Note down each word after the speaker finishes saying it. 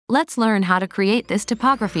let's learn how to create this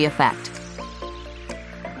typography effect.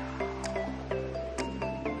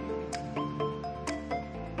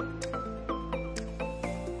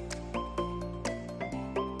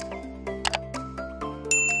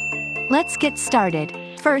 Let's get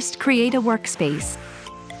started. First, create a workspace.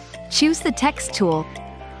 Choose the text tool.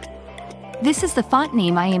 This is the font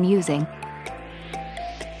name I am using.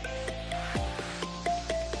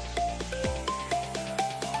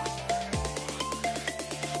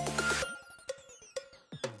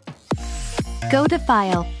 Go to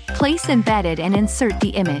File, Place Embedded and insert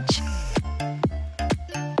the image.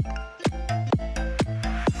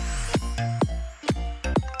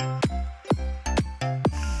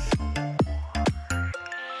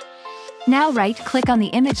 Now right-click on the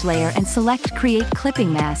image layer and select Create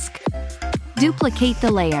Clipping Mask. Duplicate the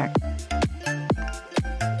layer.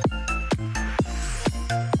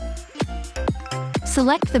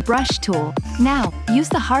 Select the brush tool. Now, use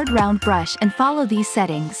the hard round brush and follow these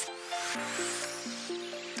settings.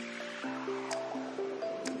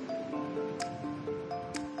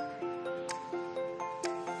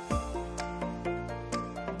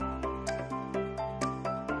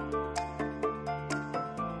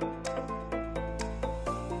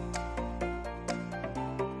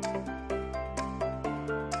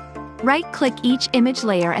 Right-click each image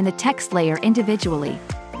layer and the text layer individually.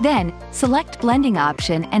 Then, select Blending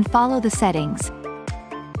option and follow the settings.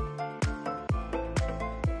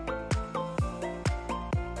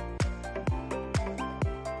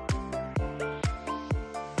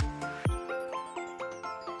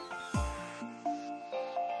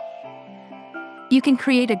 You can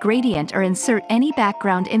create a gradient or insert any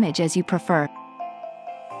background image as you prefer.